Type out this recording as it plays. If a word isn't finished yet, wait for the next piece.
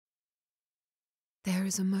There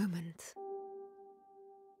is a moment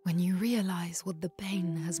when you realize what the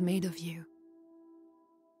pain has made of you.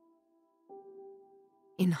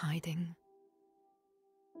 In hiding,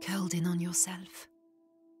 curled in on yourself,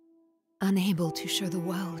 unable to show the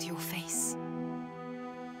world your face.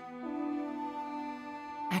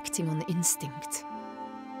 Acting on instinct,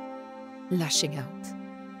 lashing out,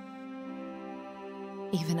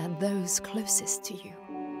 even at those closest to you.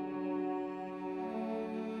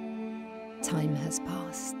 Time has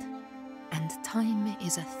passed, and time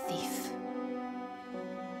is a thief.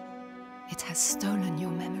 It has stolen your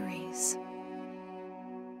memories.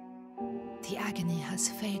 The agony has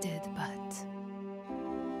faded, but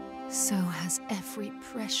so has every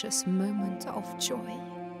precious moment of joy.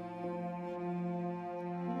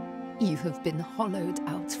 You have been hollowed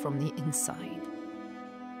out from the inside,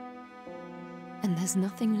 and there's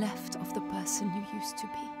nothing left of the person you used to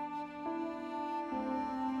be.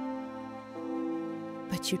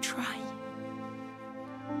 But you try.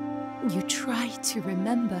 You try to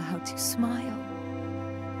remember how to smile.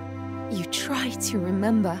 You try to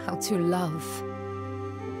remember how to love.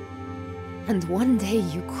 And one day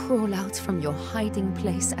you crawl out from your hiding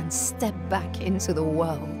place and step back into the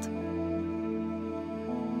world.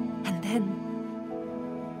 And then,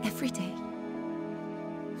 every day,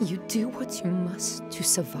 you do what you must to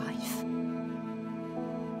survive.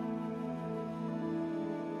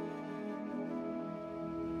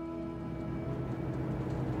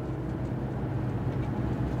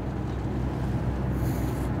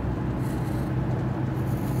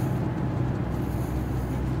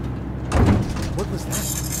 What was that?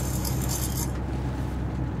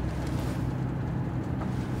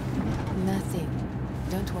 Nothing.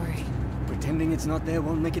 Don't worry. Pretending it's not there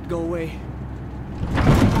won't make it go away.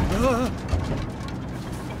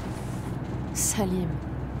 Salim,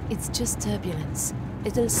 it's just turbulence.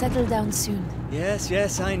 It'll settle down soon.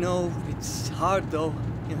 Yes, I know. It's hard though.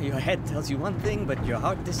 You know, your head tells you one thing, but your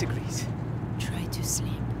heart disagrees. Try to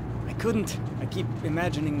sleep. I couldn't. I keep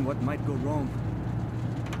imagining what might go wrong.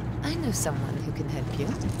 I know someone who can help you.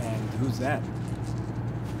 And who's that?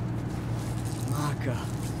 Marka.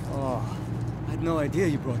 Oh, I had no idea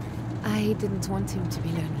you brought him. I didn't want him to be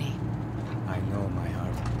lonely. I know, my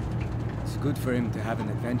heart. It's good for him to have an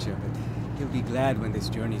adventure, but he'll be glad when this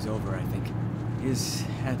journey's over, I think. He's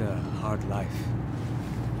had a hard life.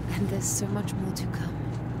 And there's so much more to come.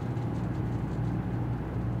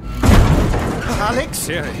 Alex?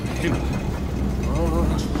 Yasmin,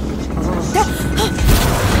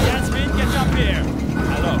 get up here!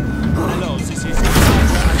 Hello, this is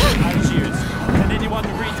Algiers. Can anyone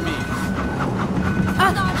read me?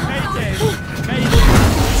 Mayday!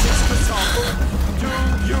 This is the song. Do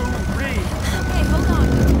you read? Okay, hold on.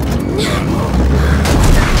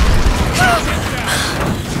 Come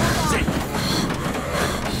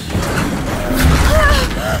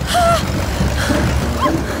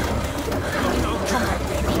on,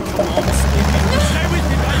 baby. Stay with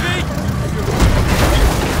me, baby!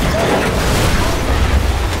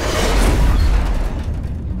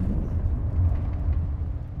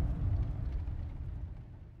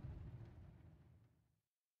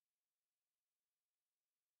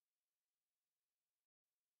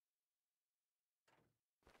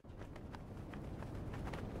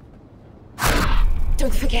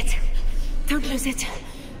 Don't forget. Don't lose it.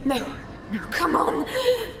 No, come on.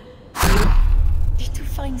 Need to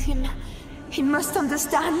find him. He must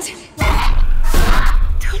understand.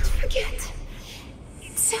 Don't forget.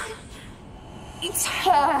 It's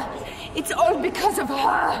her. It's all because of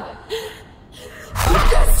her.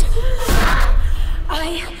 Because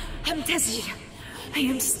I am Tessie. I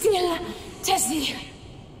am still Tessie.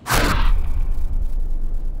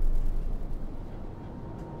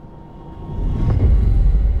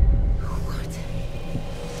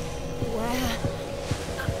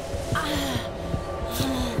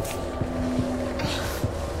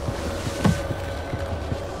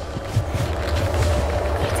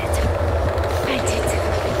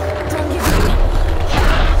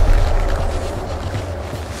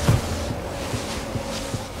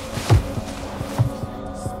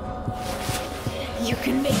 You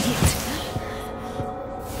can make it.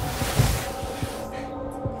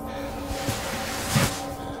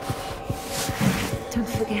 Don't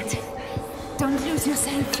forget. Don't lose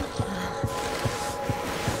yourself.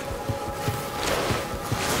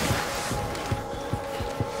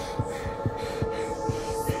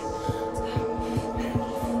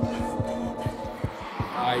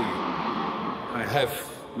 I have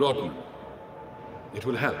laudanum. It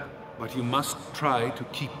will help, but you must try to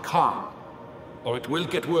keep calm, or it will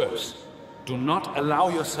get worse. Do not allow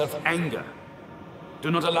yourself anger. Do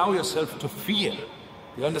not allow yourself to fear.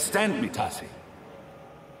 You understand me, Tasi?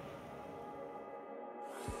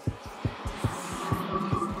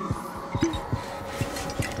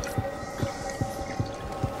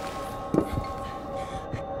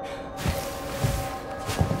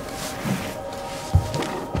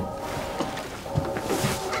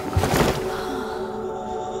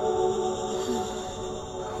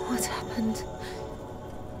 What happened?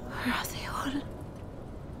 Where are they all?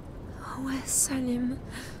 Where's Salim?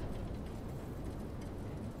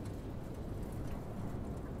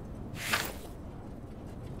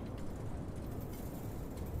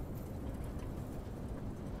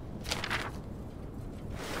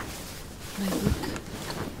 My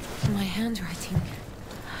book, my handwriting.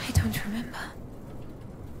 I don't remember.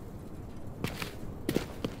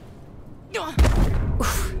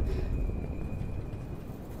 Oof.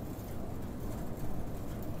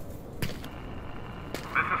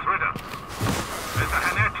 Mrs. Ritter. Mr.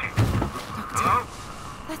 Hanechi. Hello?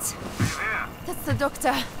 That's... Are you there? that's the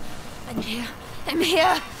doctor. I'm here. I'm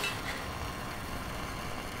here.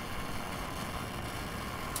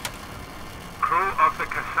 Crew of the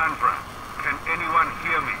Cassandra. Can anyone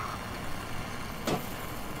hear me?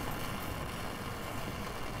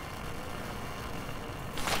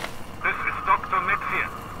 This is Dr. Metzia.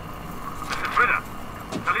 Mrs. Ritter.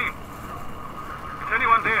 Salim. Is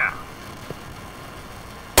anyone there?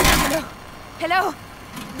 Hello. Hello.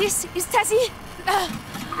 This is Tasi.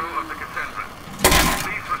 Crew of the Cassandra.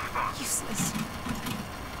 Please respond. Useless.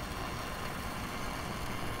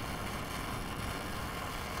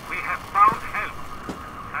 We have found help.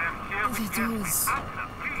 I am here The with you. door's Answer,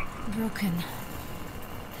 please. broken.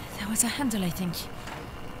 There was a handle, I think.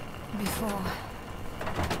 Before.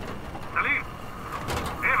 Salim.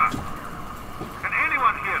 Eva. Can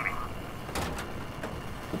anyone hear me?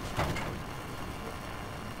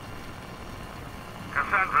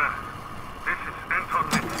 Cassandra, this is Anton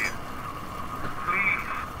Metzia. Please,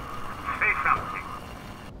 say something.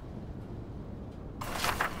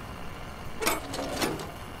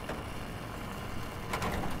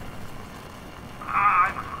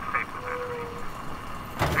 I must save the battery.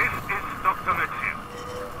 This is Dr. Metzia.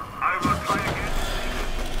 I will try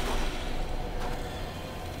again.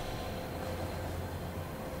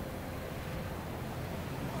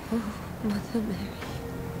 Oh, Mother Mary.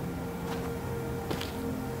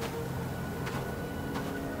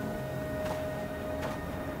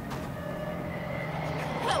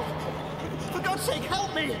 Help! For God's sake,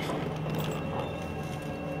 help me!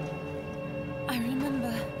 I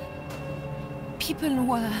remember people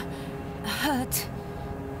were hurt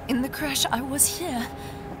in the crash. I was here.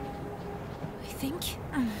 I think.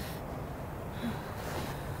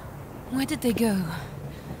 Where did they go?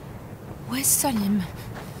 Where's Salim?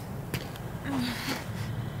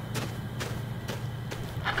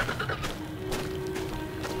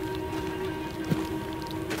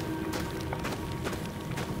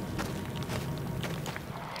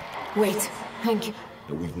 Wait, Hank.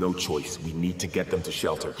 We've no choice. We need to get them to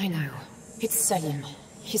shelter. I know. It's Salim.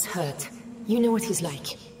 He's hurt. You know what he's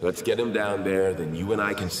like. Let's get him down there, then you and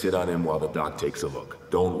I can sit on him while the doc takes a look.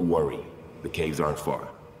 Don't worry. The caves aren't far.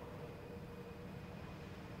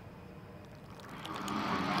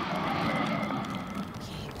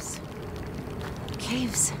 Caves.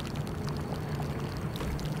 Caves.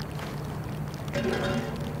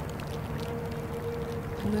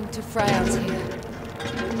 I'm going to fry out here.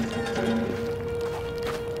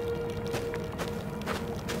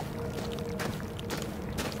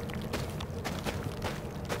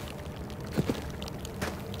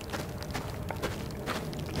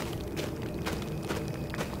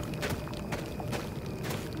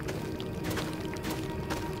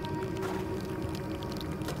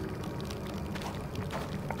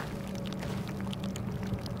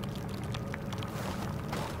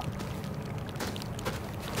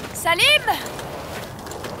 Salim!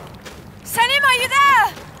 Salim, are you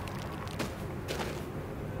there?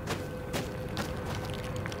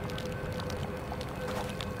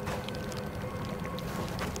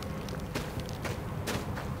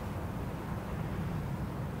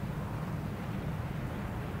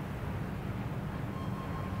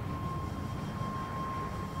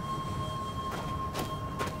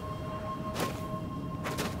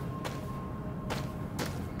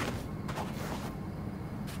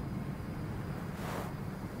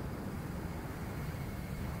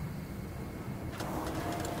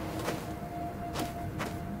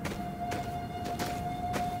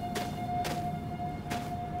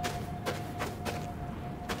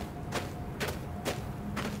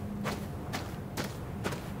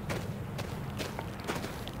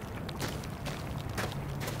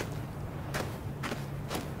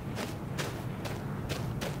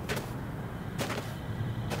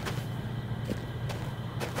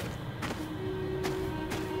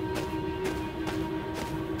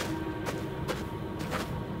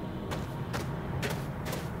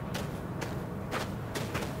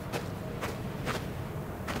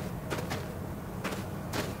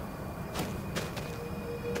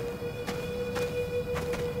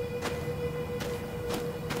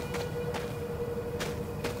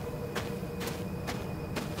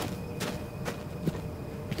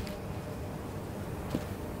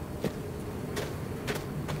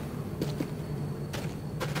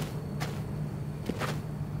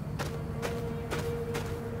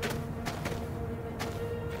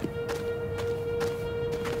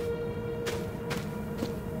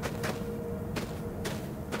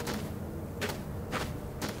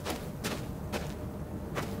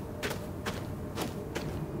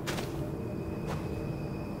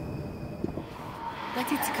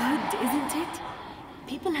 good, isn't it?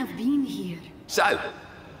 People have been here. So,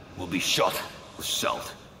 we'll be shot with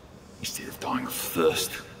salt instead of dying of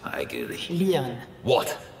thirst. I agree. Leon.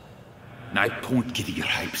 What? No point getting your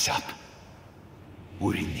hopes up.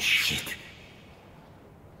 We're in this shit.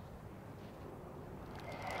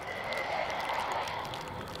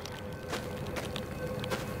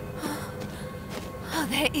 Oh,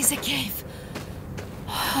 there is a cave.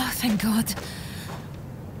 Oh, thank God.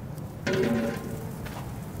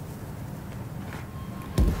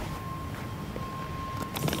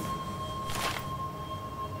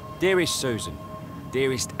 Dearest Susan,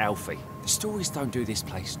 dearest Alfie, the stories don't do this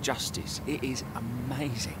place justice. It is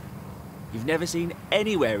amazing. You've never seen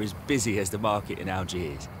anywhere as busy as the market in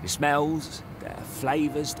Algiers. The smells, the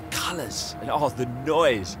flavours, the colours, and oh, the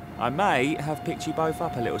noise. I may have picked you both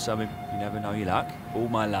up a little something. You never know your luck. All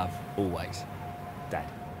my love, always. Dad.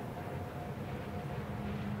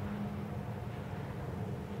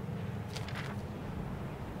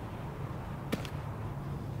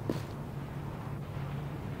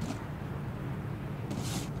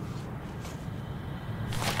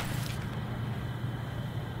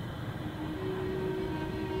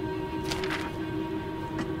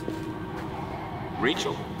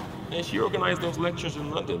 Rachel? Yeah, she organized those lectures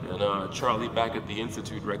in London, and Charlie back at the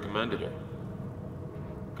Institute recommended her.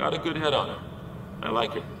 Got a good head on her. I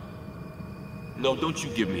like her. No, don't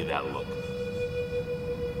you give me that look.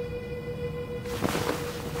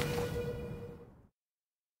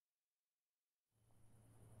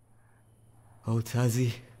 Oh,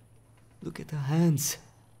 Tazi, look at her hands.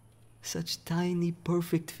 Such tiny,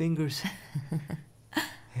 perfect fingers.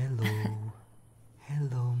 Hello.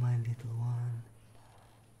 Hello, my little one.